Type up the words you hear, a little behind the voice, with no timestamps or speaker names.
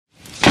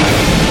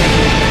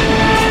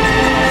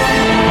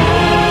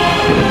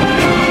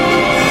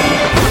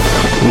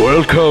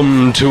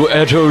Welcome to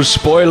Eto's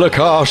spoiler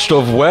cast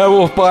of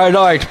Werewolf by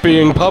Night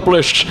being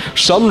published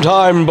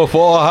sometime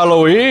before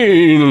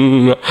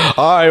Halloween.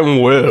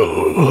 I'm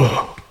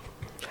Will.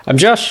 I'm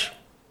Josh.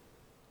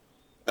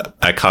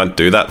 I can't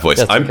do that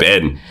voice. I'm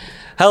Ben.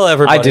 Hello,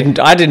 everybody.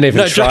 I didn't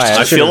even try.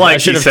 I feel like I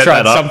should have set tried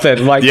that up.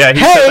 something like, he set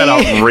that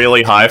up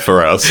really high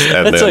for us.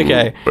 And That's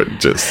okay. But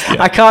just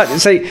I can't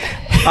say.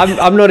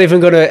 I'm not even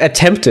going to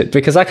attempt it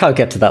because I can't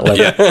get to that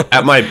level.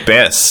 at my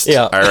best,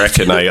 Yeah. I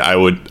reckon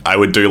I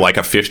would do like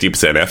a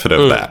 50% effort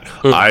of that.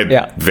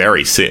 I'm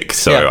very sick,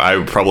 so Yeah. I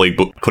would probably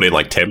put in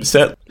like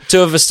 10%.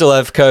 Two of us still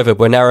have COVID.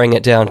 We're narrowing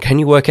it down. Can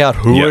you work out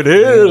who Yeah. it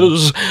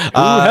is? Who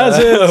has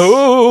it?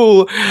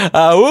 Who?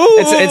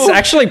 It's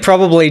actually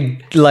probably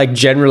like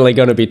generally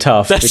going to be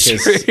tough because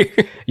true.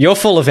 you're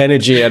full of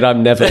energy and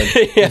I'm never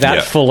that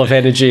Yeah. full of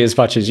energy as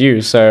much as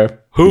you. So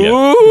who?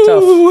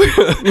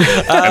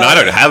 And I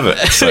don't have it,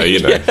 so you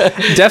know.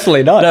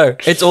 definitely not. No,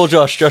 it's all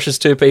Josh. Josh is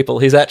two people.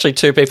 He's actually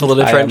two people in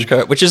a trench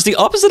coat, which is the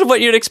opposite of what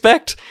you'd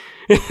expect.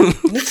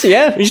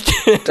 Yeah,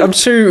 I'm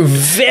two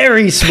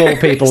very small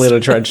people in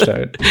a trench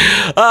coat.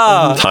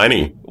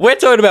 Tiny. We're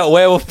talking about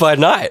Werewolf by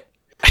Night.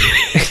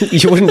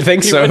 You wouldn't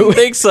think You so. wouldn't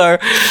think so.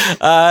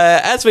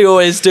 As we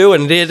always do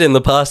and did in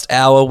the past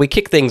hour, we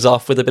kick things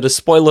off with a bit of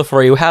spoiler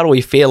for you. How do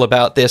we feel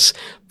about this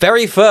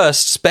very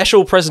first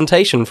special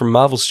presentation from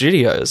Marvel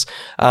Studios?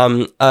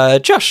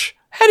 Josh,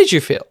 how did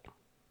you feel?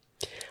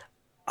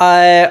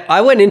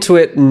 I went into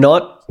it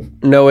not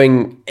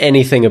knowing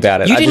anything about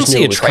it. You I didn't just knew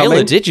see it a was trailer,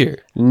 coming. did you?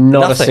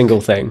 Not Nothing. a single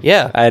thing.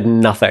 Yeah. I had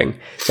nothing.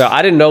 So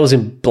I didn't know it was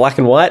in black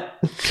and white.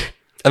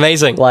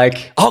 Amazing.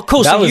 Like, oh,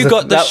 cool. that So was you the-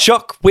 got the that-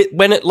 shock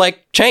when it,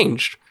 like,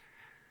 changed.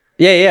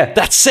 Yeah.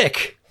 That's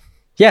sick.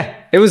 Yeah.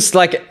 It was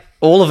like,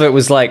 all of it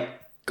was like,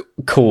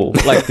 cool.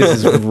 Like,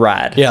 this is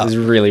rad. Yeah. This is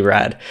really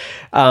rad.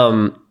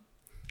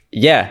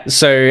 Yeah.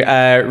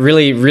 So,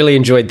 really, really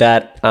enjoyed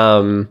that.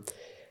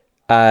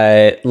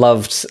 I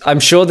loved, I'm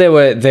sure there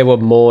were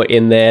more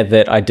in there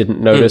that I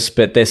didn't notice,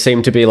 but there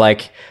seemed to be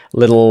like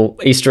little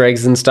Easter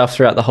eggs and stuff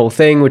throughout the whole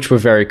thing, which were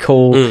very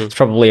cool. It's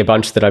probably a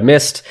bunch that I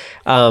missed.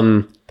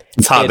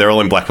 It's hard. They're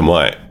all in black and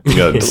white. You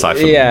got to decipher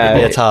them. Yeah.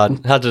 Yeah, it's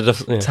hard. Hard to...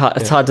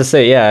 It's hard to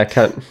see. Yeah, I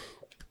can't.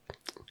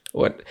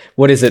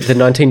 What is it? The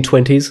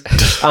 1920s?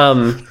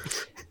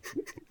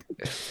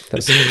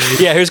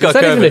 Yeah, who's got Is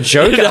that COVID? even a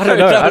joke? I don't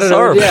know. I don't know.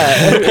 horrible.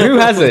 Yeah, who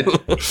has it?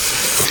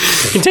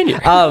 Continue.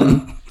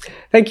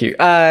 Thank you.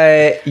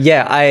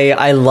 Yeah,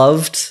 I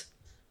loved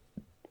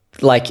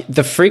like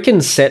the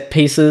freaking set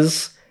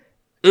pieces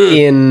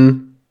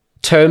in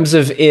terms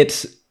of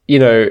it, you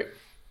know,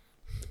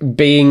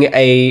 being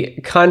a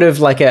kind of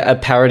like a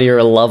parody or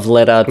a love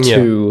letter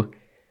to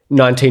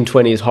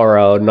 1920s horror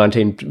or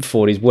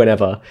 1940s,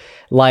 whatever.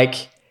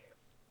 Like,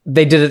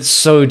 they did it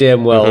so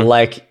damn well.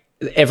 Like,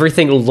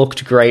 everything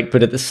looked great,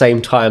 but at the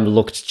same time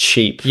looked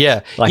cheap.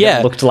 Yeah. Like, Yeah.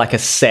 it looked like a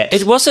set.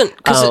 It wasn't...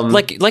 Because,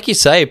 like you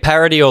say,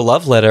 parody or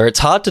love letter, it's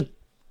hard to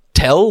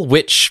tell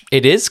which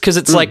it is, because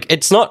it's like,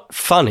 it's not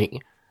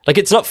funny. Like,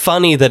 it's not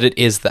funny that it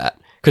is that.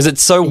 Because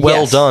it's so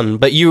well Yes. done.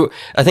 But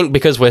I think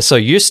because we're so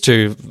used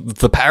to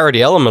the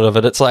parody element of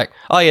it, it's like,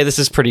 oh yeah, this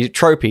is pretty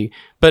tropey,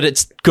 but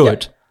it's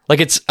good.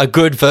 Like, it's a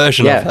good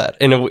version of that.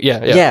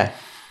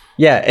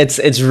 Yeah,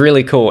 it's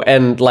really cool.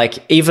 And like,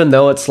 even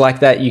though it's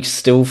like that, you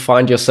still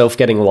find yourself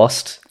getting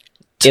lost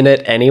in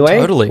it anyway.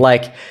 Totally.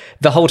 Like,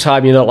 the whole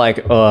time you're not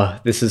like, oh,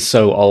 this is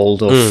so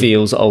old or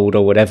feels old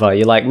or whatever.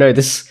 You're like, no,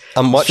 this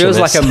I'm watching feels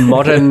this. like a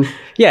modern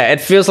it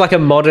feels like a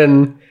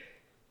modern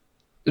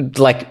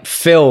like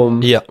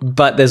film,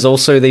 but there's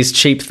also these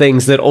cheap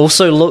things that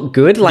also look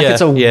good. Like,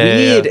 it's a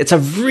weird, it's a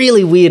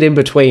really weird in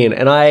between,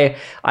 and I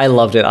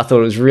loved it. I thought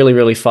it was really,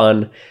 really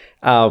fun.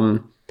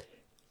 The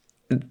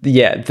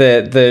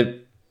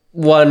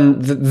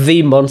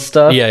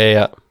monster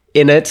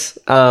in it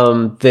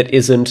that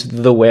isn't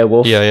the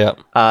werewolf.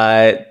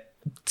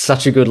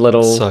 Such a good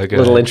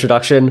little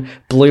introduction.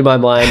 Blew my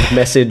mind.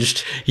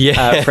 Messaged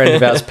a friend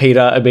of ours,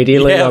 Peter,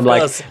 immediately. And I'm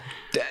like,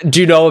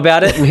 do you know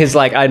about it? And he's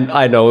like,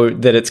 I know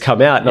that it's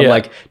come out. And I'm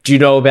like, do you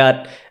know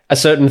about a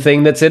certain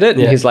thing that's in it?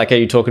 And he's like, are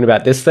you talking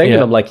about this thing?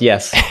 And I'm like,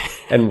 yes.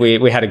 And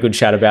we had a good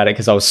chat about it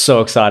because I was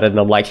so excited. And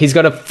I'm like, he's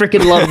going to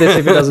freaking love this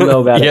if he doesn't know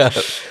about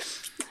it.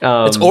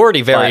 It's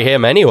already very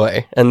him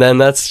anyway. And then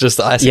that's just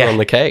the icing on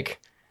the cake.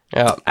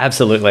 Yeah.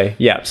 Absolutely.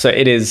 Yeah. So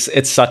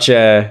it's such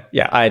a,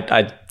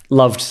 I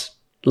loved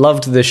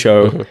the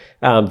show.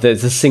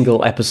 The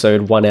single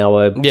episode 1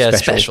 hour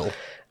special.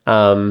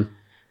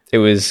 It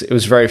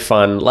was very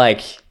fun.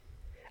 Like,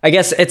 I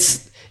guess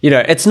it's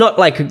not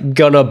like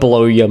gonna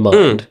blow your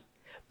mind,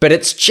 but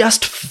it's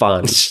just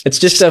fun. It's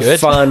just a good.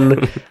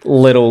 fun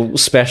little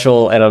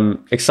special, and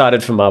I'm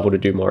excited for Marvel to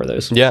do more of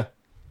those. Yeah.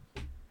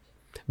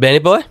 Benny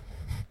boy?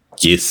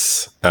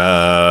 Yes.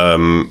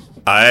 I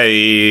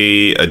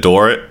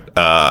adore it.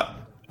 I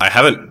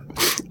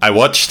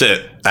watched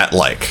it at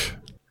like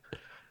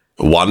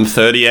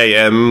 1:30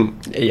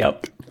 a.m.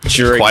 Yep.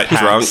 Quite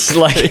drunk.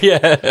 Like,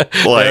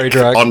 Very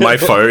drunk. on my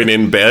phone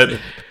in bed.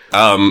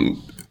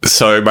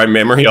 So my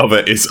memory of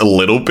it is a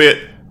little bit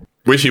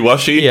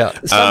wishy-washy. Yeah.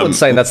 Someone's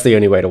saying that's the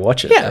only way to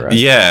watch it. Yeah. Right?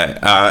 Yeah,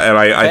 and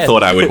I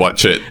thought I would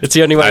watch it. It's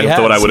the only way I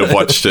thought I would have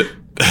watched it.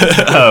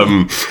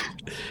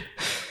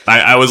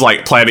 I was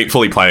like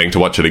fully planning to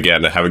watch it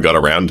again. I haven't got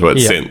around to it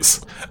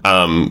since.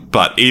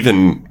 But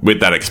even with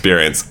that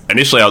experience,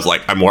 initially I was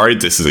like, I'm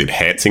worried this is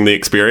enhancing the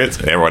experience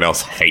and everyone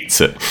else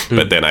hates it.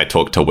 But then I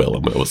talked to Will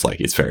and Will was like,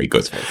 it's very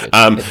good.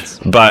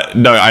 But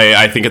no,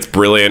 I think it's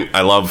brilliant.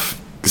 I love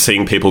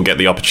seeing people get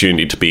the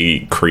opportunity to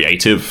be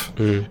creative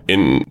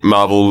in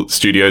Marvel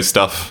Studios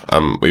stuff.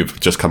 We've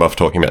just come off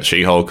talking about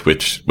She-Hulk,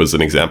 which was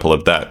an example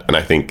of that. And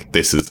I think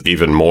this is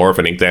even more of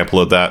an example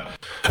of that.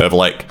 Of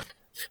like,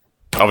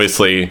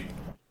 obviously,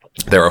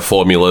 there are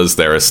formulas,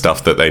 there is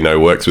stuff that they know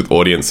works with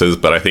audiences,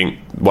 but I think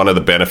one of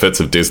the benefits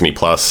of Disney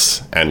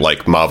Plus and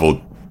like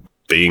Marvel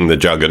being the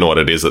juggernaut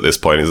it is at this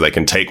point is they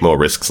can take more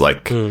risks,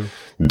 like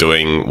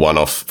doing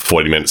one-off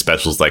 40-minute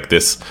specials like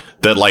this.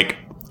 That like,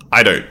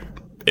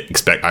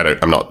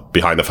 I'm not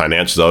behind the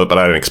financials of it, but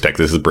I don't expect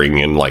this is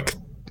bringing in like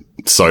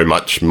so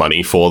much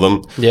money for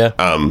them. Yeah.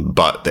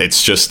 But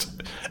it's just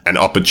an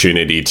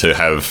opportunity to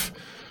have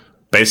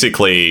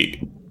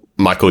basically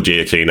Michael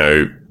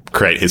Giacchino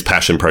create his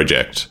passion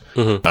project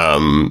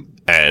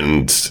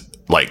and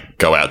like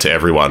go out to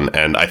everyone.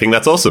 And I think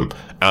that's awesome.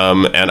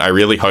 And I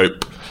really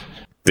hope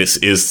this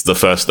is the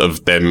first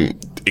of them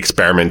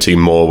experimenting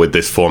more with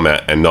this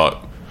format and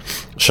not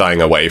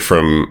shying away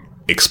from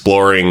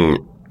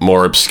exploring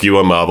more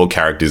obscure Marvel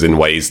characters in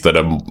ways that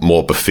are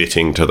more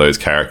befitting to those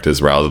characters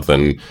rather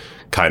than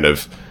kind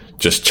of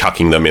just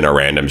chucking them in a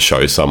random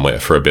show somewhere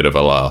for a bit of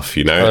a laugh,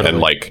 you know? Totally. And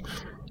like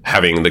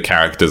having the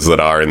characters that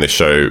are in this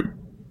show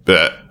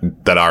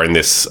that are in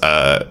this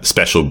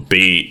special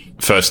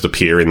first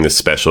appear in this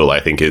special, I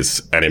think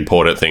is an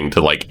important thing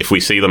to like, if we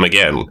see them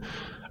again,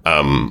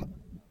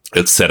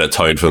 it's set a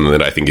tone for them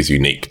that I think is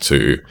unique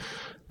to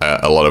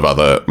a lot of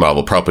other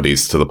Marvel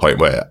properties, to the point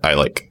where I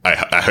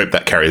hope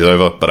that carries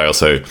over, but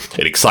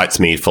it excites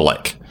me for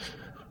like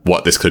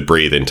what this could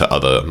breathe into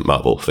other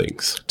Marvel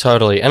things.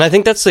 Totally. And I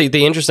think that's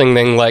the interesting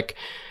thing, like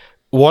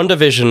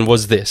WandaVision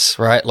was this,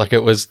 right? Like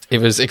it was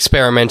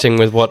experimenting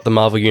with what the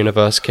Marvel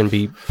universe can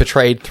be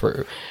portrayed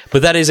through.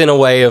 But that is in a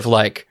way of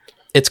like,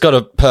 it's got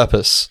a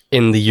purpose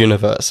in the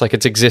universe. Like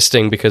it's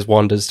existing because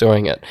Wanda's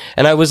doing it.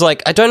 And I was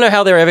like, I don't know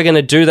how they're ever going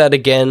to do that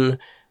again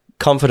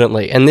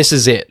confidently. And this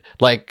is it.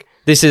 Like,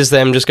 this is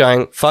them just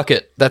going, fuck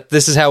it.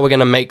 This is how we're going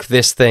to make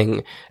this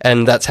thing.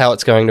 And that's how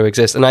it's going to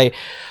exist. And I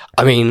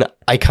mean,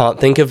 I can't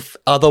think of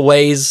other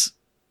ways,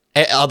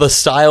 other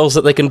styles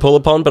that they can pull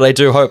upon, but I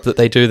do hope that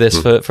they do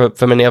this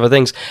for many other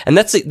things. And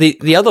that's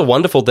the other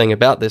wonderful thing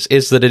about this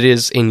is that it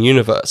is in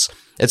universe.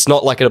 It's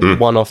not like a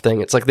one-off thing.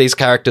 It's like these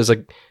characters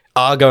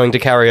are going to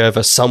carry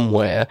over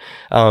somewhere.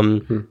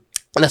 And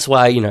that's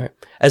why, you know,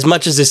 as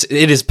much as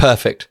it is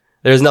perfect,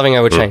 there is nothing I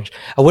would change.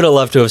 I would have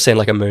loved to have seen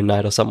like a Moon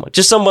Knight or someone.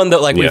 Just someone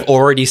that like we've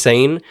already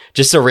seen,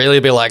 just to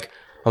really be like,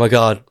 oh my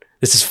God,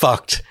 this is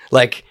fucked.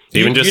 Like,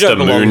 even just a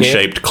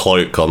moon-shaped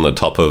cloak on the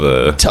top of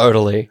a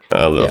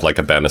like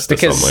a banister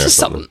somewhere. Or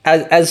something.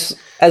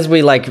 As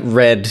we like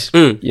read,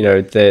 you know,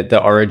 the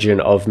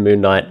origin of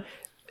Moon Knight.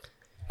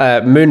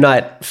 Moon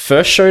Knight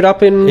first showed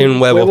up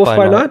in Werewolf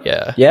by Night.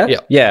 Yeah.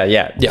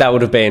 That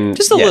would have been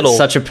just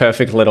such a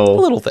perfect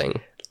little thing.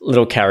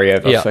 Little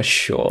carryover for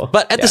sure.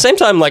 But at the same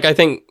time, like, I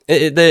think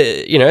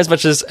you know, as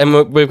much as,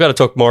 and we've got to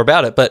talk more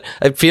about it, but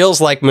it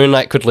feels like Moon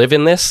Knight could live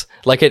in this.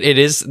 Like it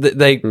is,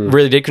 they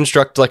really did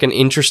construct like an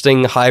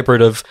interesting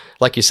hybrid of,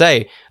 like you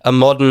say, a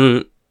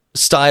modern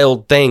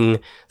styled thing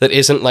that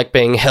isn't like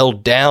being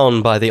held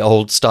down by the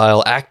old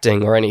style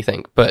acting or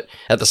anything, but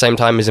at the same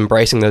time is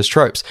embracing those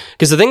tropes.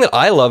 Because the thing that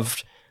I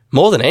loved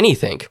more than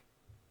anything,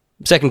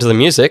 second to the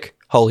music,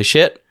 holy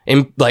shit,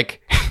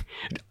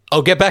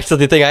 I'll get back to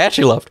the thing I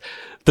actually loved.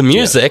 The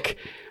music,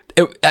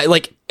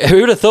 like,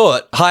 who'd have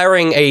thought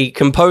hiring a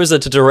composer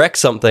to direct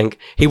something,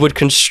 he would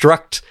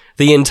construct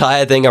the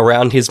entire thing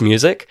around his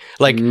music?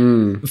 Like,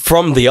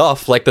 from the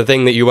off, like the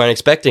thing that you weren't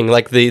expecting,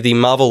 like the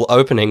Marvel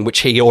opening, which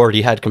he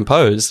already had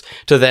composed,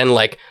 to then,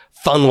 like,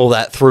 funnel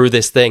that through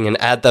this thing and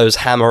add those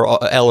hammer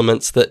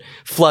elements that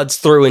floods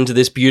through into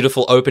this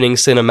beautiful opening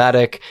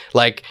cinematic.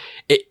 Like,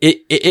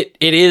 it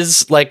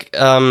is like,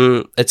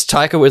 it's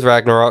Taika with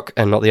Ragnarok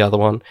and not the other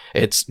one.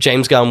 It's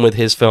James Gunn with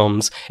his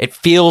films. It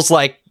feels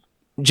like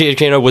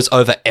Giacchino was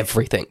over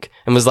everything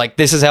and was like,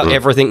 this is how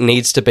everything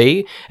needs to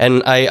be.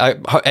 And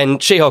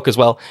and She-Hulk as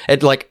well.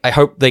 I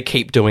hope they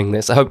keep doing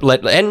this. I hope,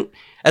 and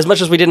as much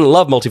as we didn't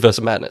love Multiverse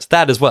of Madness,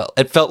 that as well.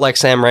 It felt like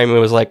Sam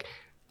Raimi was like,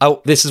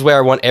 oh, this is where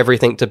I want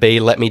everything to be.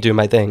 Let me do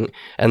my thing.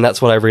 And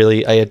that's what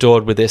I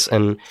adored with this.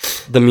 And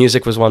the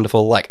music was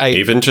wonderful. Like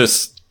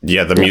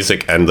the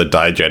music and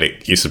the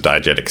use of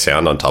diegetic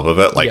sound on top of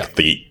it, like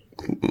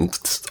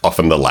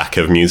often the lack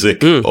of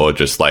music or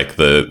just like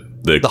the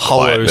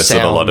quietness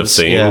of a lot of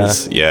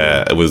scenes.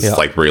 Yeah, it was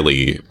like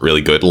really,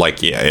 really good. Like,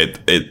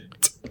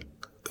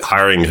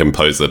 hiring a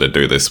composer to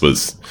do this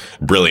was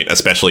brilliant,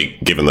 especially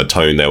given the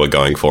tone they were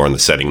going for and the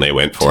setting they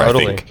went for.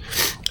 Totally. I think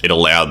it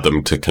allowed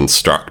them to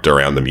construct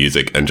around the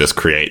music and just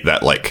create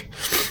that like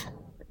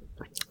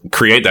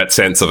create that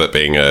sense of it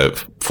being a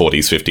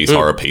 40s, 50s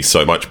horror piece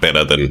so much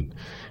better than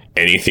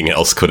anything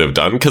else could have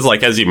done. Because,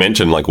 like, as you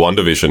mentioned, like,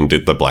 WandaVision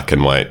did the black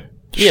and white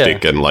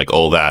shtick and, like,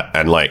 all that.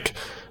 And, like,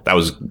 that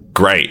was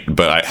great.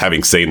 But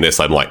having seen this,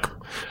 I'm like,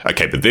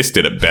 okay, but this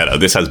did it better.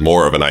 This has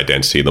more of an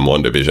identity than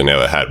WandaVision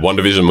ever had.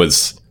 WandaVision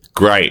was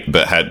great,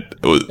 but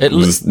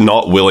was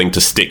not willing to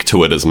stick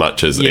to it as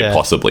much as it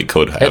possibly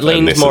could have. It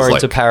leaned more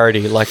into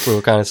parody, like we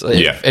were kind of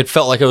saying. It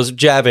felt like it was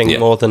jabbing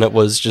more than it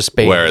was just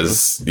being.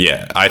 Whereas,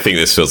 I think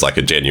this feels like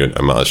a genuine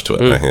homage to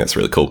it. I think that's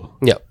really cool.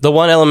 Yeah. The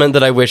one element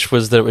that I wish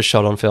was that it was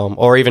shot on film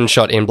or even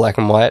shot in black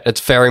and white.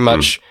 It's very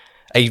much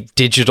a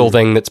digital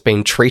thing that's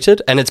been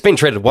treated, and it's been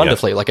treated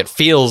wonderfully. Like, it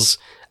feels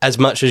as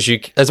much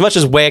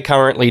as we're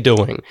currently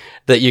doing,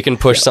 that you can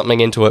push something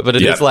into it. But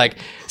it is like,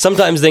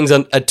 sometimes things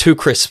are too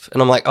crisp,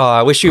 and I'm like, oh,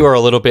 I wish you were a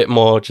little bit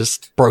more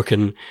just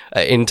broken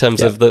in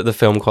terms of the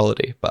film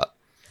quality. But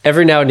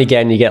every now and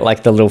again, you get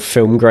like the little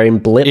film grain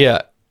blip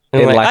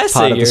in like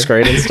part of the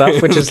screen and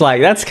stuff, which is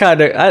like, that's kind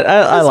of,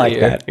 I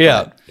like that.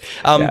 Yeah.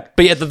 But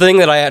yeah, the thing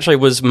that I actually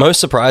was most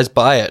surprised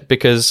by it,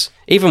 because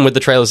even with the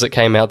trailers that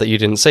came out that you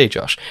didn't see,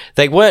 Josh,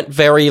 they weren't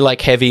very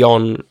like heavy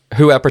on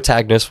who our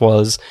protagonist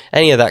was,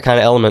 any of that kind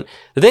of element.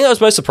 The thing I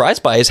was most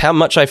surprised by is how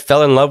much I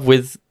fell in love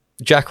with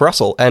Jack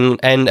Russell and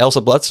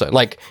Elsa Bloodstone.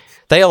 Like,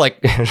 they are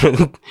like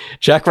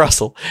Jack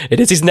Russell.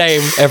 It is his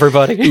name,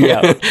 everybody.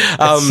 Yeah.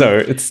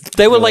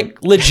 They were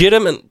like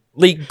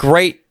legitimately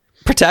great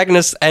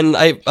protagonists, and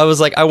I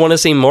was like, I want to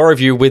see more of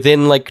you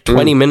within like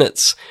 20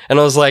 minutes. And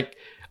I was like,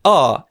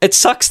 oh, it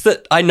sucks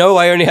that I know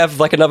I only have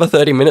like another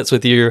 30 minutes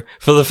with you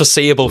for the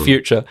foreseeable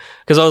future.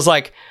 Because I was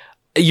like,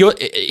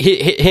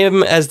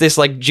 him as this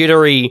like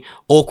jittery,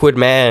 awkward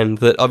man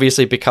that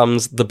obviously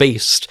becomes the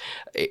Beast.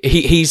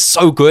 He's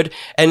so good,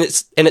 and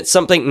it's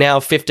something now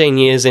 15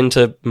 years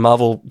into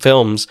Marvel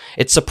films.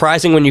 It's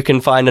surprising when you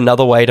can find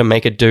another way to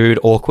make a dude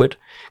awkward,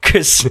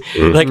 because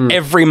like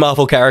every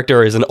Marvel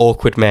character is an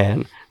awkward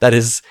man. That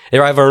is,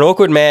 they're either an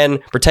awkward man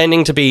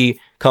pretending to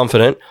be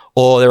confident,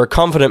 or they're a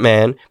confident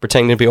man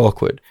pretending to be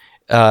awkward.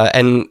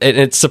 And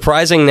it's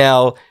surprising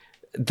now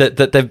that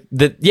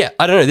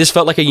I don't know. This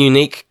felt like a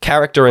unique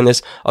character in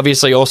this.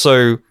 Obviously,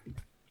 also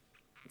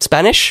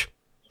Spanish,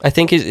 I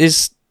think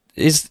is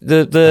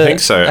the I think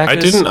so.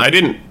 actors. I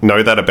didn't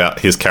know that about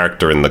his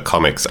character in the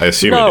comics. I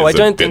assume I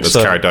don't think that's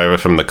so. carried over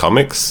from the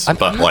comics. I'm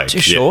not too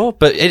sure,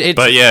 but it's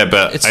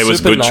it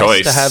was a good nice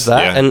choice to have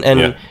that,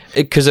 and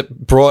because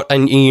it brought a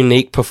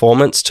unique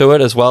performance to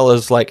it, as well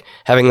as like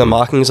having the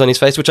markings on his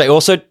face, which I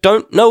also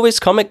don't know is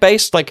comic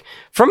based. Like,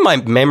 from my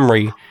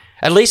memory,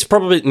 at least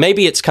probably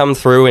maybe it's come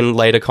through in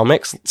later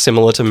comics,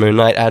 similar to Moon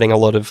Knight, adding a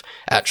lot of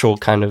actual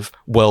kind of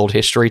world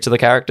history to the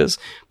characters.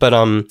 But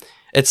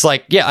it's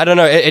like, I don't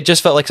know. It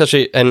just felt like such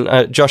a, and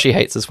Joshy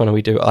hates this when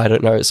we do I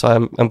don't know.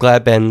 So I'm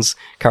glad Ben's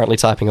currently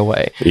typing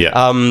away.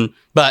 Yeah.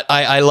 But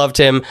I loved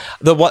him.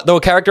 The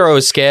character I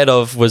was scared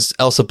of was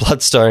Elsa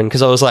Bloodstone,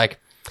 because I was like,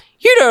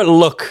 you don't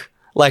look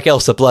like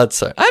Elsa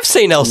Bloodstone. I've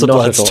seen Elsa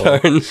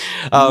Bloodstone.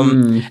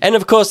 And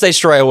of course they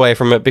stray away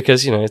from it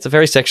because, it's a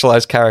very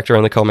sexualized character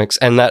in the comics,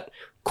 and that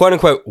quote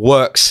unquote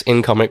works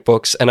in comic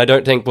books. And I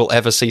don't think we'll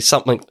ever see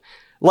something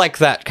like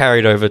that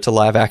carried over to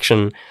live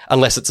action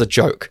unless it's a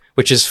joke,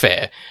 which is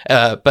fair.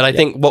 But I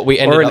think what we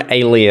ended up...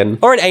 alien.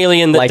 Or an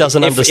alien that like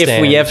doesn't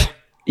understand.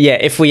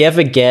 If we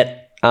ever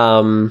get...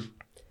 what's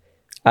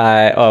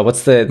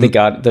the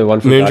guard? The one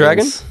from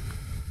Moondragon?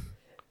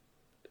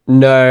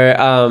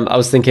 No, I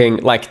was thinking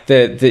like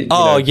the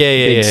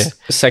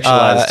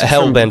sexualized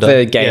Hellbender.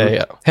 The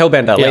game.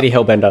 Hellbender, Lady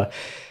Hellbender.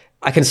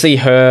 I can see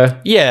her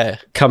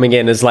coming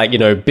in as like,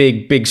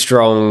 big,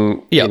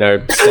 strong,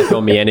 step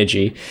on me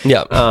energy.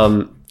 Yeah.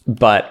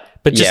 But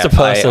just a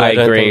person, I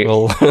don't agree.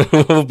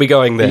 Think we'll be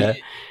going there.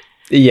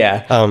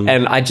 Yeah.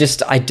 And I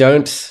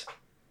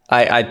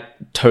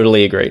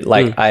totally agree.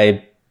 Like,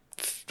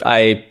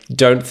 I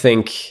don't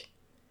think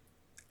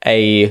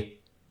a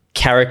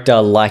character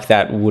like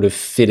that would have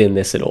fit in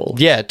this at all.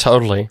 Yeah,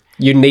 totally.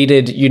 You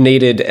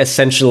needed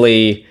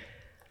essentially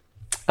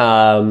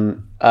crap.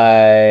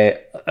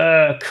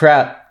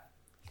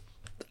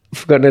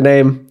 Forgot her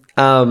name.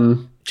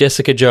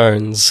 Jessica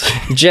Jones.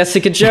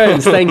 Jessica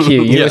Jones, thank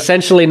you. You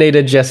essentially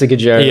needed Jessica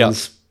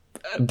Jones,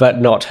 but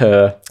not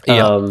her.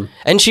 Yeah.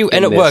 And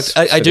it worked.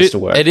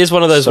 It is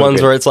one of those ones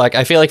where it's like,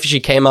 I feel like if she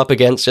came up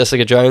against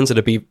Jessica Jones,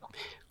 it'd be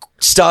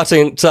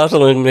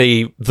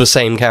startlingly the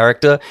same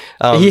character.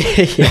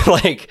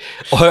 Like,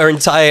 her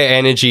entire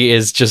energy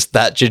is just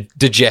that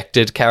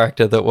dejected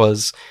character that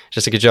was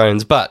Jessica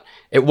Jones. But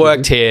it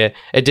worked here.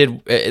 It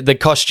did. The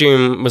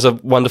costume was a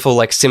wonderful,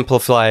 like,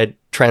 simplified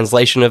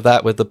translation of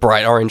that with the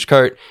bright orange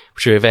coat,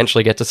 which we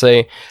eventually get to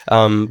see.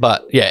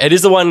 But yeah,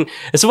 it's the one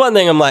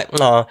thing I'm like,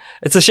 oh,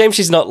 it's a shame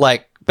she's not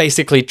like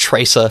basically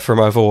Tracer from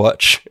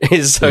Overwatch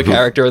is her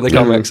character in the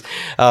comics.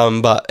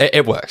 But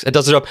it works. It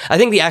does the job. I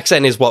think the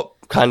accent is what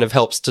kind of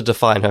helps to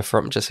define her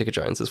from Jessica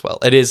Jones as well.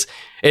 It is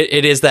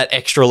that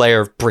extra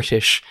layer of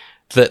British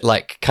that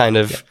like kind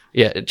of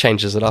it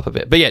changes it up a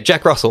bit. But yeah,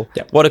 Jack Russell,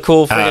 what a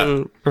cool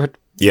freaking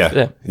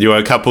Yeah. You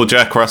want a couple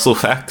Jack Russell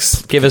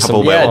facts? Give us some.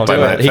 Couple Werewolf by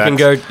Night He can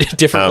facts? go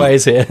different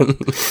ways here.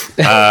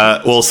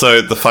 Well,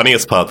 so the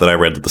funniest part that I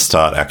read at the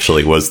start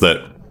actually was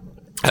that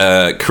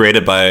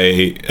created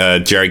by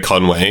Jerry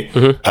Conway,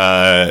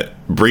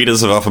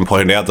 breeders have often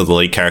pointed out that the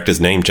lead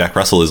character's name, Jack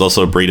Russell, is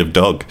also a breed of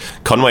dog.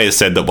 Conway has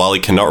said that while he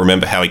cannot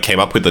remember how he came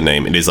up with the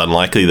name, it is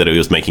unlikely that he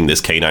was making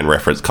this canine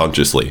reference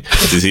consciously,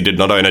 since he did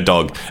not own a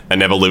dog and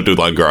never lived with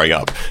one growing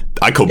up.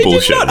 I call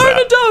bullshit on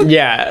that.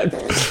 Yeah.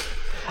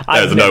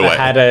 I've no never way.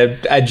 had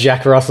a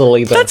Jack Russell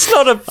either. That's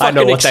not a fucking I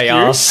know what they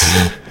are.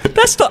 excuse.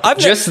 That's not. I've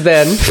Just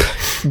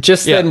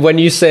then, when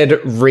you said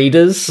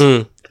readers,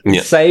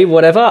 Yeah. say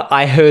whatever,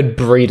 I heard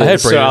breeders. I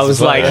heard so breeders I was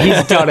as well. like,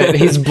 he's done it.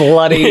 He's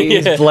bloody,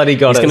 he's bloody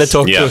got He's us. going to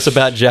talk Yeah. to us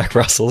about Jack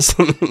Russells.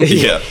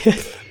 Yeah.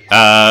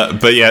 And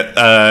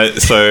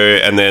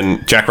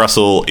then Jack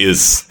Russell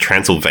is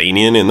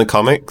Transylvanian in the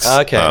comics.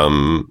 Okay.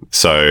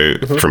 So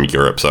from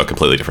Europe, so a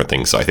completely different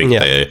thing. So I think Yeah.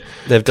 they've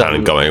They've kind done-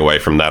 of going away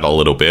from that a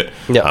little bit.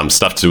 Yeah.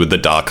 Stuff to do with the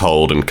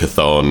Darkhold and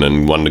Chthon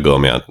and Wonder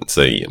Gormount.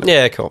 So, you know.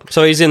 Yeah, cool.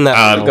 So he's in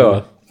that. Go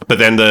on. But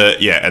then the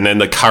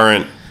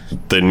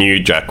new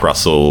Jack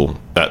Russell,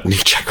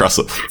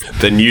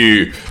 the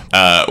new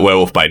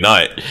Werewolf by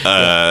Night,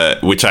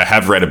 which I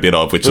have read a bit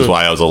of, which is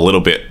why I was a little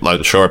bit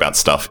unsure about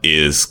stuff,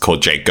 is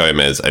called Jake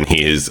Gomez, and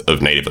he is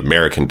of Native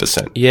American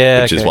descent.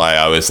 Yeah, which is okay. why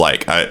I was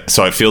like,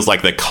 so it feels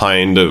like they're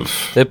kind of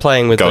They're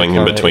playing with going that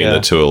in kinda, between yeah. the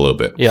two a little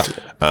bit. Yeah.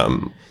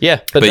 Yeah,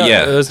 but no,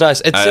 yeah. it was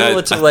nice. It's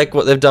similar to like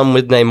what they've done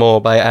with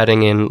Namor by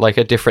adding in like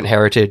a different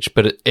heritage,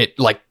 but it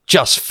like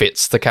just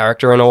fits the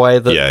character in a way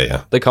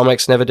that the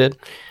comics never did.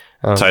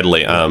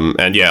 Totally.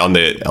 And yeah, on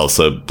the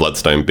Elsa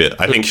Bloodstone bit,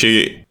 I think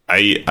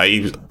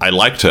I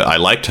liked her. I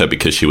liked her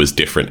because she was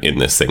different in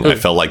this thing. I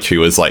felt like she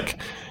was like,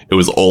 it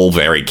was all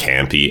very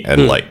campy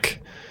and like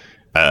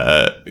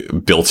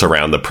built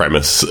around the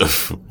premise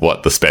of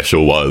what the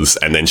special was,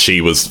 and then she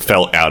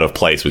felt out of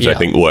place, which I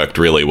think worked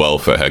really well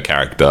for her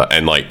character.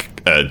 And like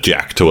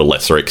Jack to a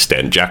lesser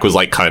extent, Jack was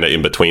like kind of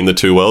in between the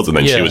two worlds, and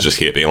then she was just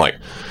here being like,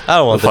 I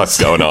don't want "What the fuck's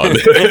this. going on?"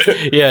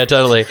 Yeah,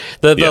 totally.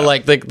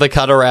 The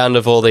cut around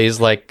of all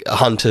these like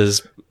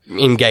hunters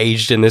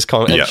engaged in this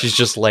and she's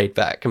just laid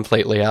back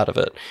completely out of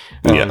it.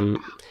 And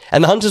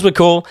the hunters were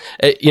cool.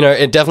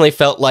 It definitely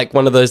felt like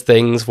one of those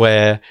things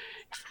where,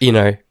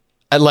 and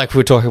like we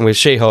were talking with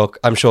She-Hulk,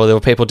 I'm sure there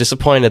were people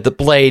disappointed that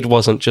Blade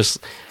wasn't just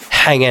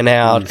hanging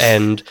out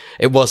and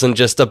it wasn't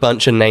just a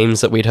bunch of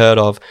names that we'd heard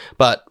of.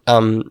 But,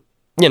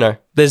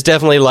 there's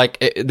definitely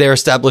like, they're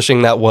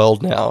establishing that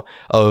world now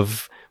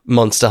of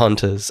monster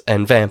hunters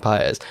and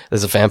vampires.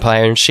 There's a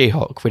vampire in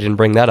She-Hulk. We didn't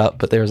bring that up,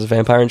 but there is a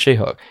vampire in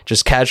She-Hulk.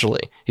 Just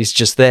casually. He's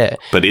just there.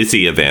 But is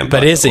he a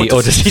vampire? But is he?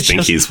 Or does he think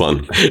just- he's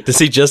one? Does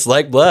he just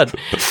like blood?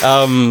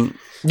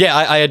 Yeah,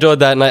 I adored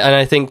that, and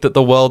I think that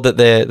the world that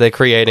they're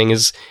creating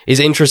is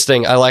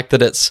interesting. I like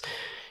that it's,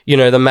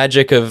 the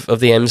magic of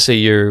the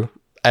MCU,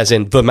 as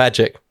in the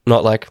magic,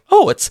 not like,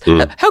 it's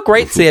how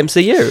great's the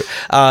MCU.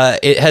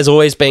 It has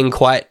always been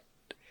quite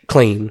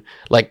clean.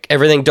 Like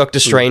everything Doctor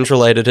Strange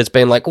related has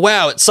been like,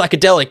 wow, it's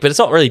psychedelic, but it's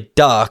not really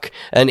dark.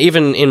 And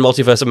even in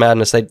Multiverse of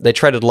Madness, they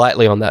treaded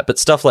lightly on that. But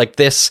stuff like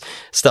this,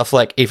 stuff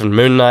like even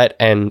Moon Knight,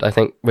 and I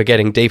think we're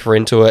getting deeper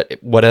into it,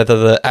 whatever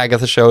the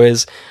Agatha show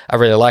is, I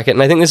really like it.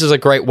 And I think this is a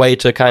great way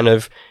to kind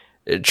of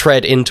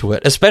tread into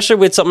it, especially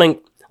with something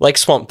like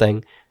Swamp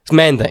Thing. It's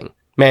Man Thing.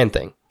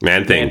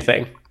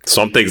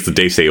 Swamp Thing's the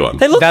DC one.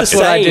 They look That's the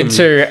what same. I did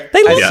too.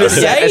 They look Yeah. the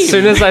same. As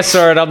soon as I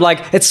saw it, I'm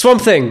like, it's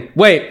Swamp Thing.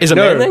 Wait, Is it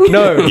no, Man Thing?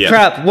 no, Yeah.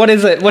 crap. What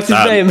is it? What's his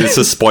name? This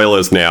is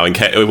spoilers now.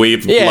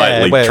 We've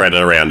lightly wait.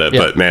 treaded around it, Yeah.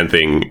 but Man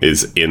Thing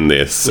is in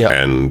this, Yeah.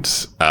 and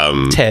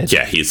Ted.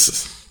 Yeah,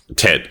 he's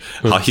Ted.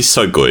 Oh, he's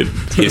so good.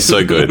 He's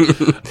so good.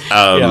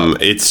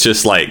 It's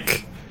just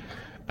like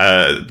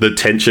the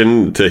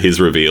tension to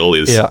his reveal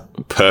is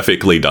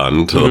perfectly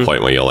done to the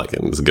point where you're like,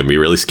 it's going to be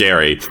really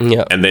scary.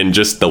 Yeah. And then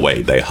just the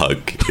way they hug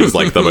is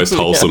like the most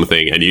wholesome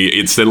thing, and you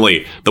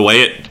instantly the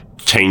way it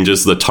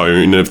changes the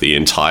tone of the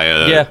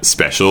entire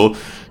special.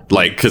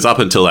 Like, because up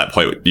until that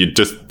point, you're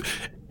just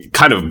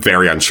kind of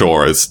very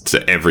unsure as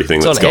to everything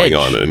that's on going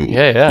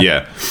edge.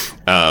 on.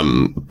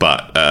 And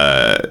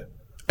but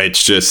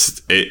it's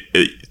just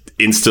it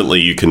instantly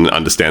you can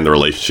understand the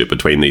relationship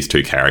between these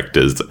two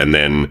characters, and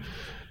then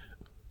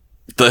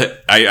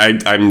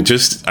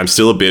I'm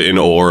still a bit in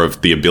awe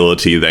of the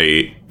ability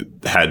they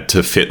had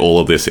to fit all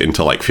of this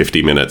into like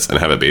 50 minutes and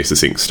have it be a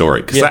succinct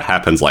story, because that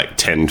happens like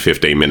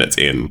 10-15 minutes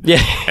in,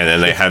 and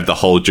then they have the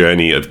whole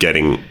journey of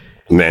getting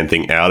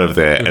Man-Thing out of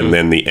there, and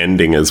then the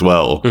ending as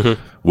well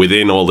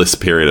within all this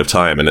period of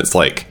time. And it's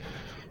like,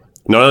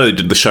 not only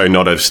did the show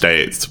not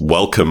overstay its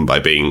welcome by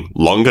being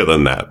longer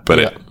than that, but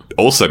it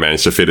also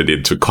managed to fit it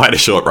into quite a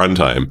short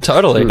runtime.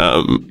 Totally.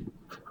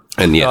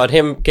 And God,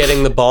 him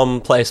getting the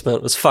bomb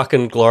placement was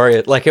fucking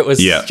glorious. Like, it was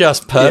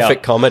just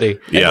perfect comedy.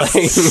 Yeah. Like,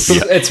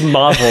 It's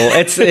Marvel.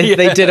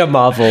 They did a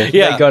Marvel.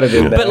 Yeah. They got it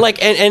in there. but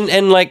like,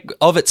 and like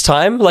of its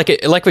time, like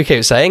we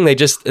keep saying,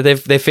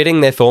 they're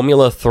fitting their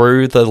formula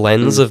through the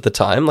lens of the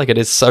time. Like, it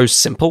is so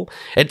simple.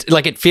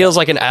 It feels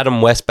like an Adam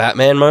West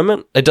Batman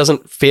moment. It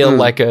doesn't feel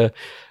like a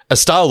a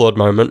Star-Lord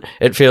moment.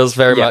 It feels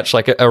very much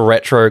like a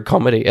retro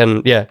comedy.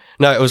 And yeah,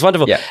 no, it was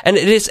wonderful. Yeah. And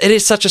it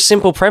is such a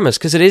simple premise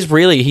because it is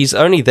really, he's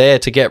only there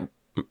to get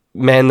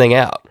Man-Thing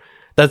out.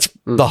 That's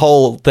the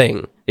whole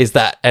thing is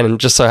that, and it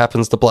just so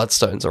happens the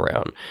Bloodstone's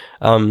around.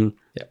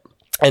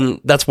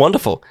 And that's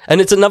wonderful. And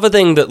it's another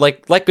thing that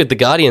like with the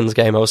Guardians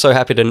game, I was so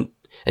happy to,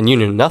 and you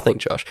knew nothing,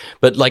 Josh,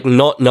 but like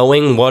not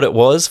knowing what it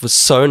was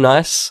so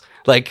nice.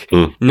 Like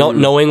not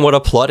knowing what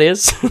a plot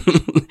is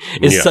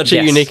such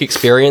a unique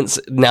experience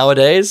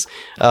nowadays.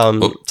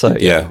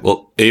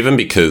 Well, even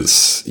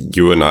because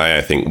you and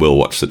I think we'll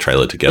watch the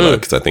trailer together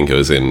because I think it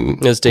was in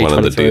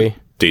one of the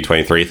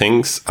D23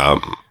 things.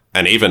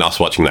 And even us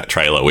watching that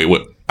trailer,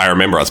 I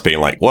remember us being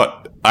like,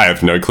 what? I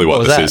have no clue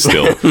what this is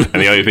still. And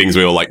the only things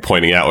we were like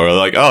pointing out were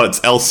like, oh,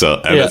 it's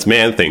Elsa and it's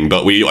Man-Thing,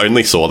 but we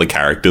only saw the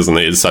characters and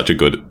it is such a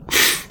good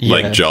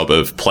like job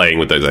of playing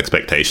with those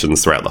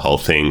expectations throughout the whole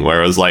thing.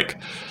 Whereas like,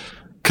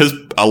 because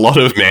a lot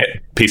of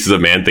pieces of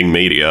Man-Thing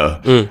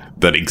media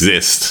that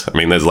exist, I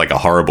mean, there's like a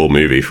horrible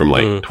movie from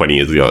like 20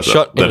 years ago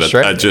that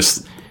are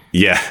just,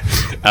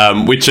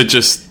 which are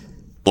just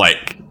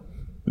like,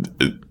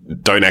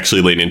 don't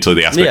actually lean into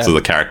the aspects of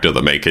the character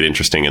that make it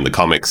interesting in the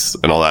comics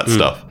and all that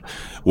stuff.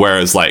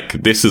 Whereas like,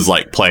 this is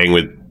like playing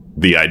with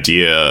the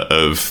idea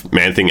of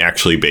Man-Thing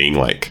actually being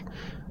like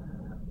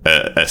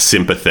a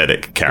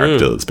sympathetic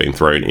character that's been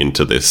thrown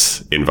into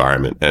this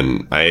environment.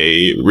 And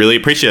I really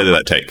appreciated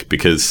that take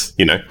because,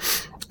 you know,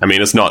 I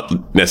mean, it's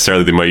not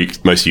necessarily the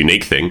most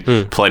unique thing.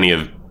 Plenty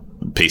of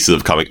pieces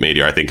of comic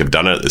media, I think, have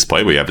done it at this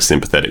point where you have a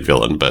sympathetic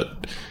villain, but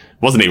it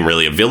wasn't even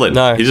really a villain.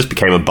 No. He just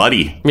became a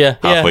buddy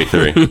halfway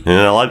through. And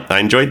I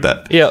enjoyed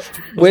that. Yeah.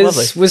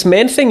 Was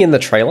Man-Thing in the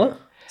trailer?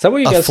 Is that what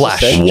you guys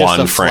said?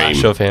 One frame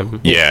flash of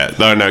him. Yeah.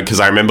 No, because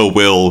I remember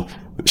Will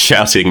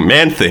shouting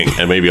Man-Thing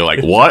and maybe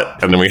like,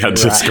 what? And then we had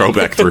to scroll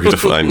back through to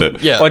find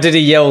it. Or did he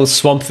yell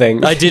Swamp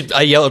Thing? I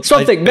yelled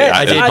Swamp Thing, man.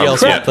 I did yell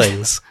Swamp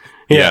Things.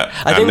 Yeah.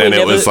 I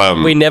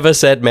think we never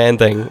said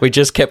Man-Thing. We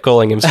just kept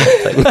calling him Swamp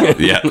Thing.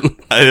 Yeah.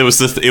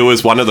 It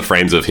was one of the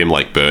frames of him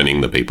like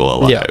burning the people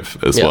alive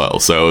as well.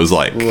 So it was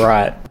like,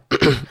 right.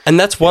 And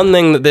that's one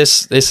thing that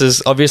this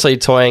is obviously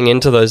toying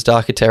into those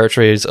darker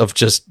territories of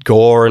just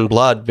gore and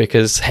blood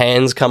because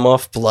hands come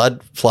off,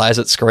 blood flies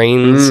at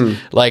screens,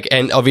 like,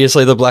 and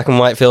obviously the black and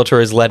white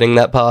filter is letting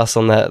that pass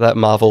on that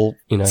Marvel,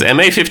 you know. It's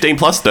MA-15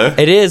 plus though.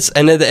 It is,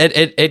 and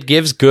it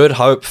gives good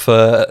hope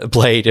for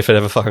Blade if it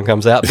ever fucking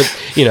comes out,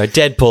 but you know,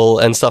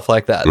 Deadpool and stuff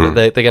like that,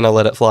 they're gonna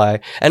let it fly.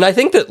 And I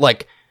think that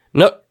like,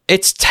 no,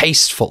 it's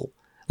tasteful.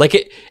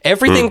 Like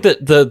everything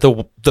that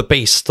the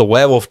beast, the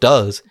werewolf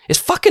does is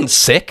fucking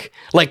sick.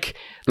 Like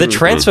the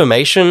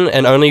transformation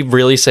and only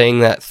really seeing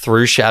that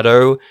through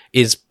shadow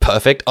is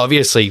perfect.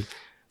 Obviously,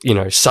 you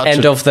know, such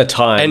end of the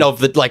time. End of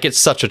the like it's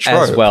such a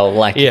trope as well.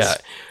 Like it's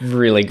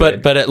really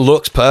good. But it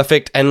looks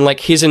perfect, and like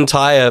his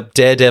entire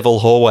Daredevil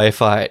hallway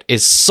fight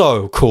is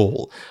so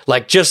cool.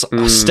 Like just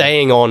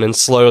staying on and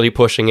slowly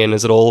pushing in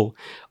as it all.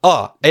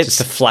 Oh, it's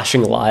just a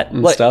flashing light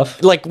and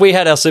stuff. Like we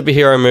had our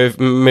superhero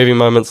movie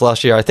moments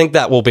last year. I think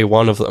that will be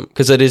one of them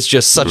because it is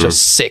just such a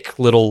sick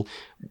little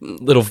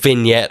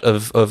vignette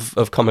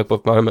of comic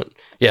book moment.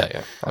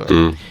 Yeah.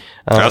 I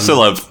also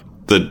love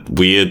the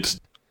weird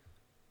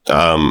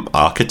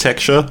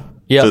architecture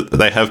that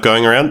they have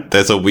going around.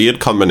 There's a weird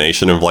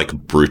combination of like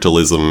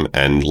brutalism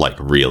and like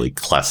really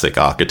classic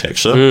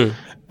architecture,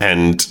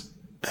 and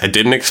I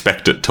didn't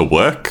expect it to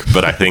work,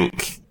 but I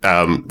think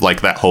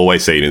like that hallway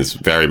scene is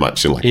very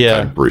much in like a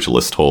kind of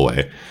brutalist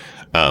hallway.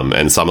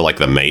 And some of like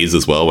the maze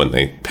as well when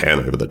they pan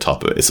over the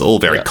top of it. It's all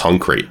very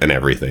concrete and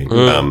everything.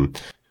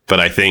 But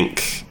I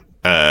think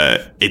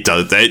it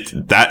does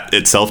that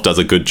itself does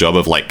a good job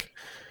of like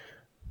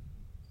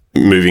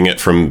moving it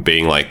from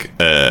being like,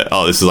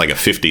 this is like a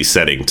 50s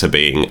setting to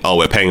being,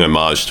 we're paying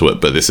homage to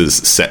it, but this is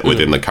set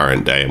within the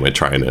current day and we're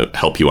trying to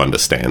help you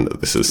understand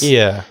that this is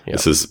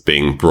this is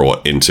being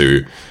brought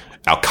into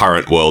our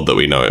current world that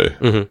we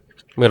know.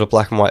 We had a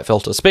black and white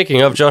filter.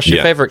 Speaking of, Josh,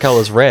 your favorite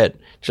color is red.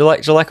 Do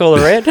you like all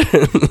the red?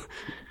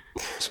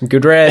 Some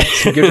good red.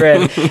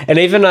 And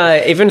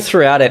even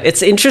throughout it,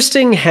 it's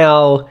interesting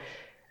how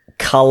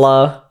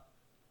color,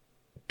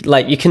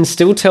 like you can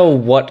still tell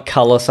what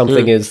color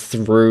something is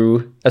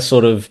through a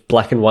sort of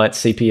black and white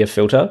sepia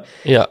filter.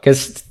 Yeah.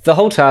 Because the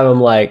whole time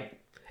I'm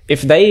like,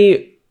 if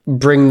they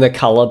bring the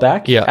color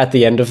back at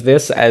the end of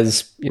this,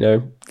 as you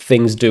know,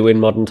 things do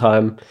in modern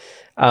time,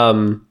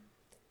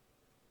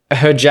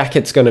 her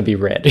jacket's going to be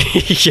red.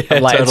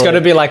 It's going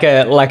to be like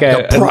an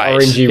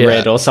orangey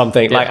red or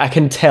something. Like I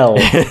can tell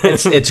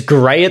it's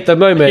gray at the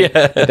moment.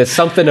 But there's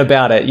something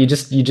about it. You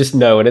just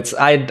know. And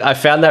I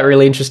found that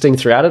really interesting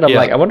throughout it. I'm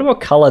like, I wonder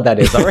what color that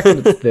is. I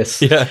reckon it's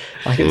this.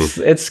 Like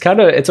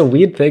it's a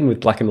weird thing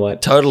with black and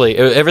white. Totally.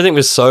 Everything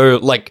was so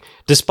like,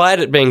 despite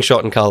it being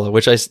shot in color,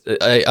 which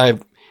I'm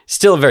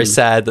still very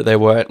sad that they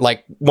weren't.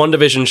 Like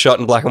WandaVision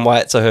shot in black and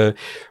white, so her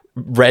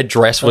red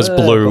dress was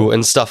blue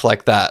and stuff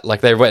like that.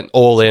 Like they went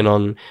all in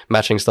on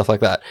matching stuff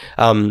like that.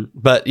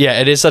 But yeah,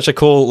 it is such a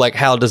cool, like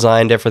how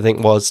designed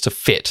everything was to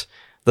fit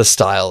the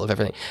style of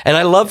everything. And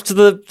I loved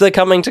the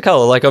coming to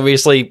color. Like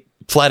obviously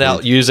flat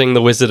out using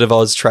the Wizard of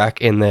Oz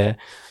track in there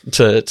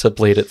to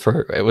bleed it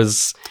through. It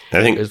was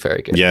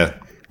very good. Yeah,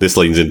 this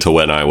leans into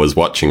when I was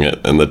watching it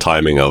and the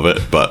timing of it,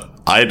 but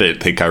I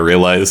don't think I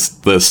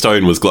realized the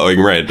stone was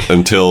glowing red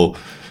until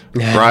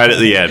right at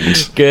the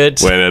end. Good.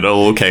 When it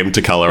all came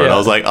to color, and I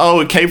was like,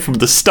 oh, it came from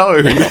the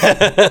stone.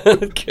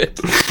 Good.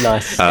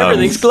 Nice.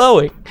 Everything's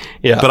glowing.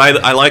 Yeah. But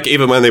I like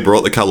even when they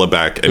brought the color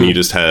back and you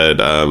just had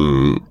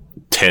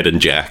Ted and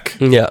Jack.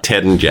 Yeah.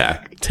 Ted and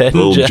Jack. Ted and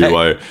little Jack.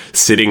 duo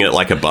sitting at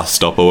like a bus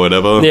stop or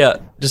whatever. Yeah,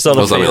 just on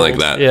a or something field. like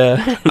that.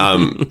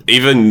 Yeah.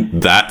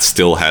 Even that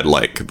still had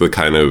like the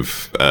kind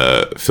of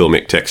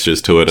filmic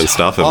textures to it and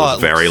stuff. It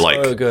was very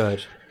like so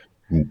good.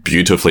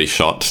 beautifully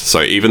shot.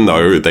 So even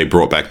though they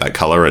brought back that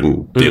color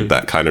and did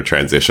that kind of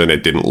transition,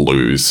 it didn't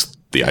lose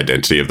the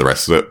identity of the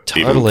rest of it.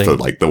 Totally. Even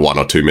for like the 1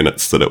 or 2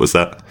 minutes that it was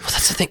there. Well,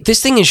 that's the thing.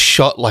 This thing is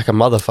shot like a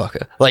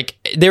motherfucker. Like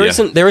there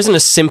isn't a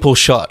simple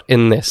shot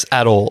in this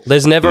at all.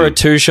 There's never a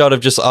 2-shot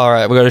of just all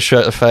right, we're going to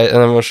shoot the face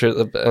and then we'll shoot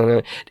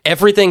the.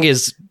 Everything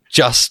is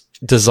just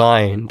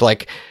designed.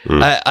 Like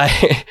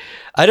I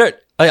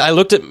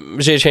looked at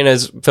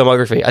Giacchino's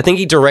filmography. I think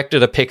he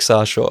directed a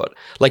Pixar short.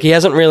 Like he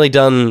hasn't really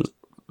done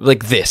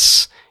like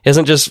this. He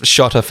hasn't just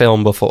shot a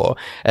film before,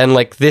 and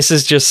like this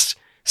is just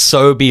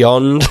so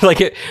beyond. Like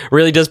it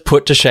really does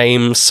put to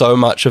shame so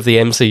much of the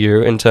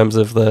MCU in terms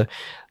of the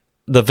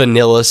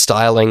vanilla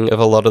styling of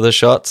a lot of the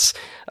shots.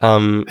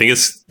 I think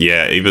it's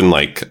even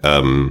like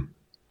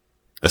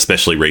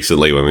especially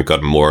recently when we've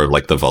got more of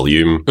like the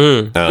volume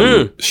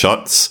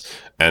shots,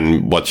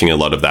 and watching a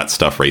lot of that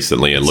stuff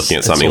recently and looking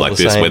at something all like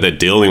the this same. where they're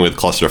dealing with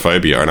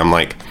claustrophobia, and I'm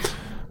like,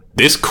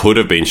 this could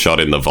have been shot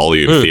in the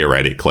volume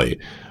theoretically,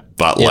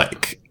 but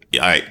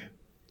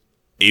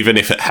even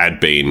if it had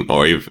been,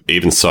 or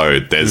even so,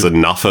 there's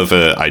enough of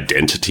an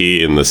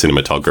identity in the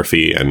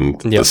cinematography and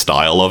the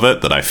style of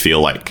it that I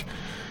feel like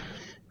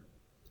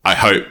I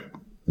hope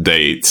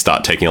they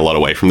start taking a lot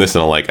away from this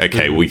and are like,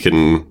 okay, we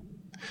can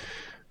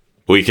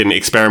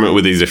experiment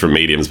with these different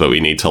mediums, but we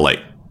need to like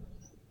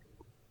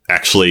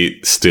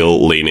actually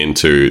still lean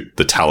into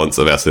the talents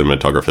of our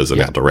cinematographers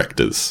and our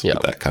directors,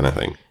 that kind of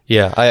thing.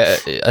 Yeah,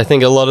 I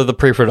think a lot of the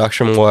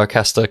pre-production work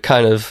has to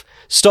kind of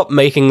stop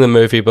making the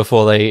movie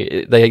before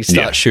they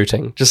start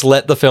shooting. Just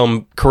let the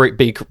film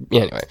be.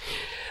 Anyway,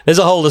 there's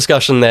a whole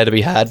discussion there to be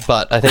had,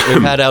 but I think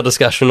we've had our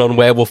discussion on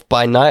Werewolf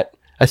by Night.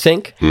 I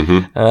think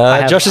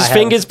Josh's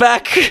finger's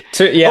back. He's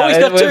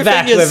got two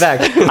fingers. We're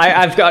back.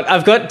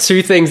 I've got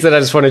 2 things that I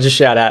just wanted to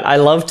shout out. I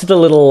loved the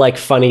little like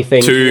funny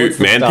thing. 2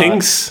 man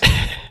things.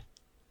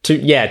 2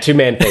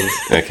 man things.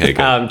 Okay,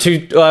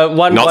 good.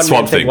 One Not man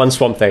Swamp thing, Thing. one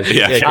Swamp Thing.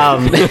 Yeah.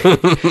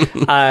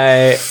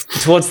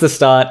 Towards the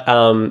start,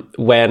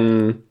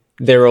 when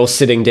they're all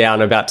sitting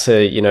down about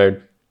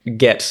to,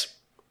 get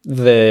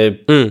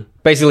the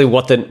basically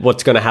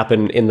what's going to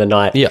happen in the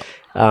night. Yeah.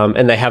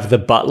 And they have the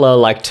butler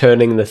like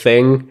turning the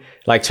thing,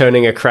 like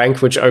turning a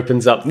crank, which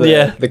opens up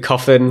the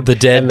coffin. The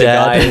dead and the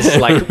dad. guy is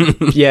like,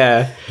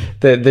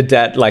 the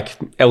dad, like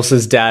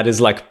Elsa's dad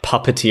is like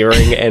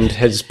puppeteering and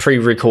has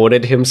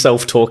pre-recorded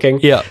himself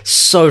talking. Yeah.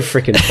 So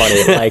freaking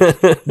funny.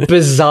 Like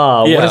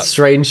bizarre. Yeah. What a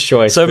strange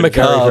choice. So but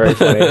macabre.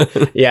 Very, very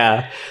funny.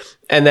 Yeah.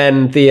 And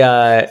then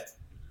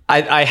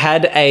I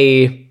had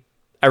a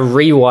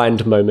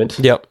rewind moment.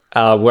 Yep.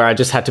 Where I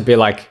just had to be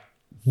like,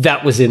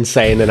 that was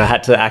insane, and I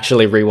had to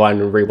actually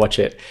rewind and rewatch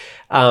it.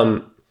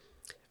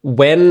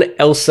 When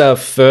Elsa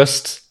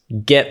first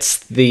gets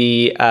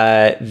the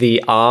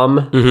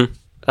arm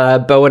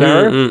bow and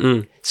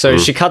arrow, so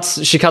she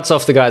cuts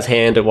off the guy's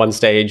hand at one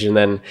stage, and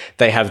then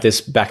they have this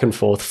back and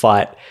forth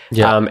fight,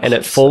 and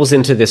it falls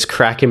into this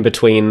crack in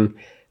between.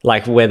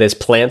 Like where there's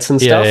plants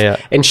and stuff.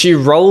 And she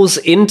rolls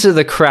into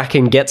the crack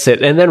and gets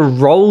it and then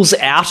rolls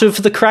out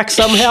of the crack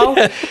somehow.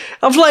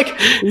 I'm like,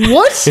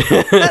 what?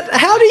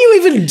 How do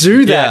you even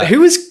do that? Yeah.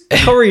 Who is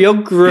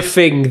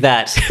choreographing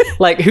that?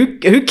 Like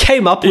who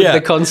came up with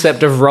the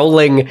concept of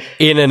rolling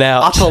in and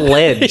out up a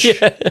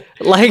ledge?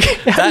 Like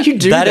how do you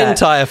do that? That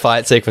entire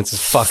fight sequence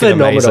is fucking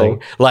Phenomenal.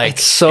 amazing. Like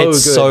It's so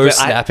it's good, so but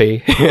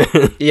snappy.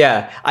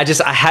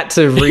 I had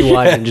to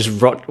rewind and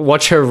just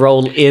watch her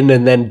roll in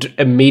and then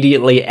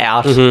immediately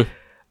out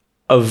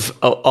of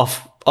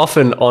off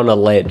and on a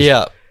ledge.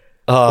 Yeah.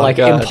 Oh, like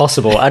God.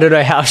 impossible. I don't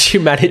know how she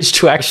managed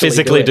to actually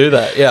Physically do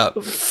that. Yeah.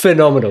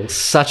 Phenomenal.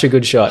 Such a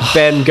good shot.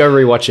 Ben, go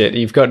rewatch it.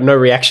 You've got no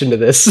reaction to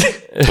this.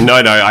 No,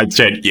 I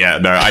said,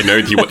 I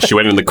know she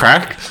went in the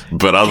crack,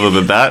 but other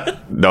than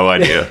that, no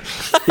idea.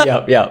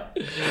 Yep.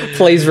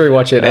 Please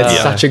rewatch it.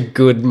 It's such a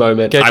good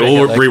moment. I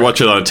will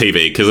rewatch it on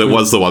TV because it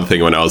was the one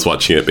thing when I was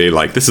watching it being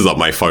like, this is on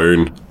my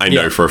phone. I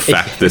know for a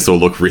fact this will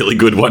look really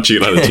good watching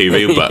it on the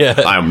TV,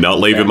 but I am not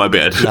leaving my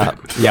bed.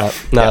 No,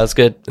 it's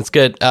good. It's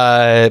good.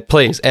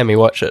 Please, Emmy,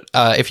 watch it.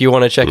 If you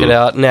want to check it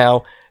out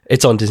now,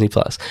 it's on Disney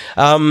Plus.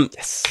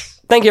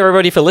 Yes. Thank you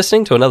everybody for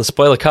listening to another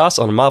spoiler cast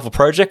on a Marvel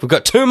project. We've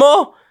got 2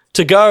 more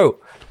to go.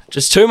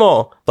 Just 2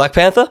 more. Black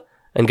Panther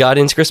and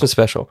Guardians Christmas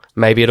special.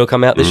 Maybe it'll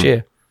come out this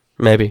year.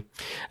 Maybe.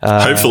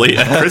 Hopefully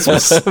at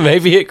Christmas.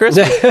 Maybe at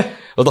Christmas.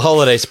 Well, the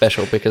holiday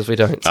special, because we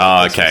don't.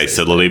 Oh, okay.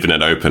 So they're leaving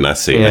it open. I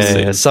see. I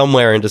see. Yeah,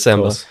 somewhere in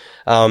December.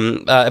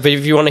 But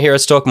if you want to hear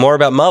us talk more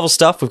about Marvel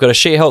stuff, we've got a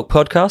She-Hulk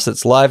podcast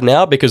that's live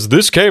now because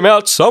this came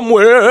out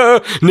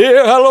somewhere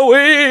near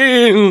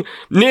Halloween,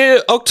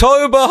 near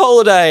October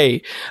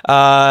holiday.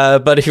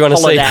 But if you want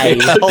to see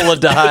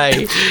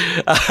holiday,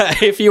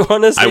 if you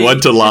want to see, I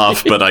want to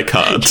laugh, but I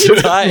can't. You're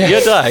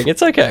dying.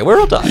 It's okay. We're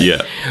all dying.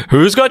 Yeah.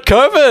 Who's got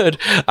COVID?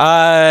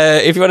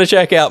 If you want to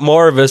check out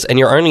more of us and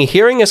you're only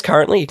hearing us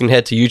currently, you can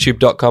head to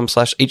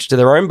youtube.com/each to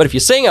their own. But if you're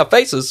seeing our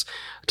faces,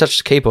 touch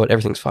the keyboard,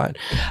 everything's fine.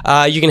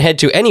 You can head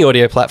to any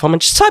audio platform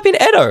and just type in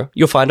Edo.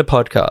 You'll find a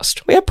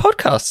podcast. We have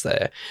podcasts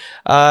there.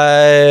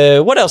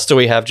 What else do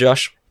we have,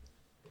 Josh?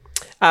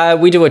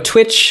 We do a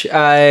Twitch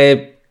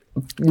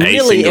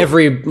nearly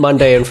every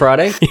Monday and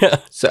Friday. Yeah.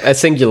 So a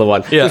singular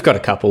one. Yeah. We've got a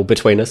couple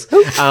between us.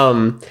 We've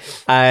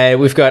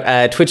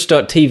got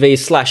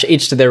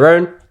twitch.tv/each to their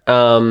own.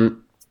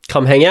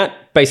 Come hang out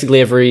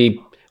basically every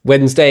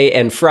Wednesday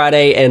and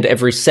Friday and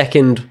every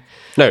second...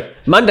 No,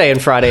 Monday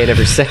and Friday and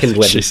every second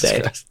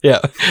Wednesday. Yeah.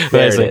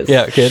 There it Amazing. is.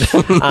 Yeah, good.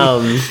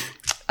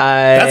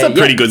 That's a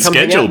pretty good come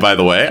hang schedule, out. by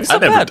the way.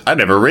 I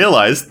never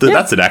realized that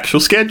that's an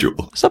actual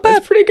schedule. It's not bad.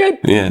 That's pretty good.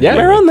 Yeah,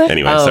 we're on there.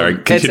 Anyway, sorry,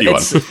 continue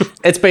on.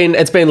 It's been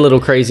a little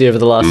crazy over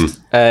the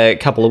last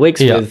couple of weeks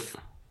with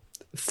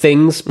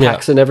things,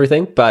 packs, and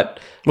everything, but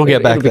We'll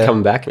get back it'll be there.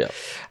 coming back.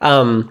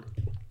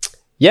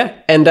 Yeah.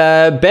 And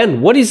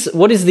Ben, what is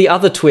the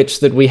other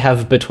Twitch that we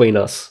have between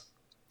us?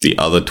 The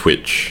other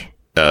Twitch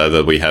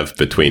that we have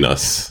between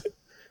us.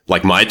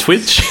 Like my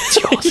Twitch?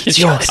 It's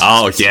yours.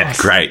 Oh, yeah,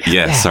 great.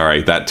 Yeah,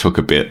 sorry, that took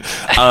a bit.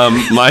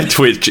 My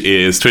Twitch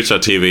is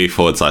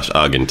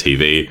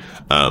twitch.tv/ArgonTV.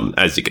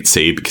 As you can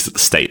see, because of the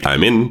state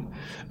I'm in,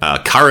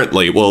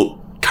 currently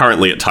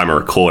at time of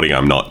recording,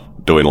 I'm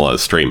not doing a lot of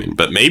streaming,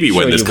 but maybe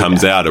when this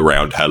comes out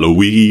around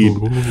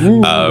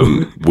Halloween,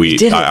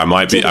 I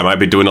might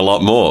be doing a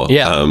lot more.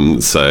 Yeah.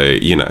 So,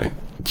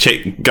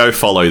 go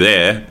follow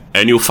there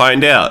and you'll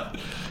find out.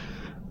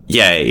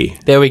 Yay.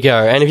 There we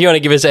go. And if you want to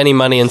give us any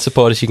money and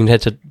support us, you can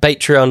head to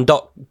Patreon.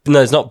 No,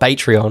 it's not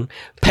Patreon.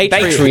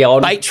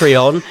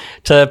 Patreon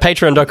to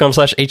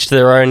patreon.com/each to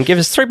their own. Give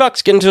us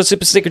 $3, get into a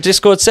super secret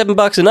Discord,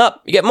 $7 and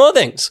up. You get more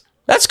things.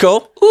 That's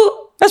cool.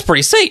 That's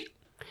pretty seat.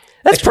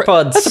 That's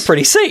a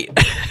pretty seat.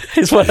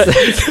 What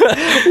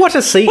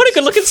a seat. What a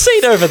good looking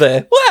seat over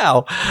there.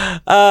 Wow.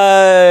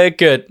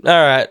 Good.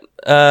 All right.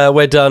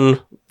 We're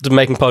done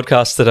making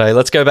podcasts today.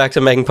 Let's go back to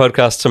making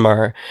podcasts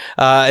tomorrow.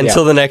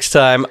 Until the next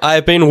time,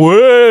 I've been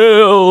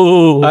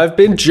Will. I've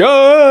been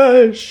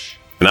Josh.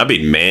 And I've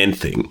been Man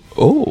Thing.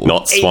 Ooh.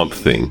 Not Swamp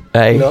Thing.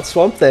 Hey, Not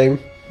Swamp Thing.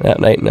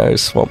 that ain't no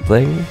Swamp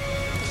Thing.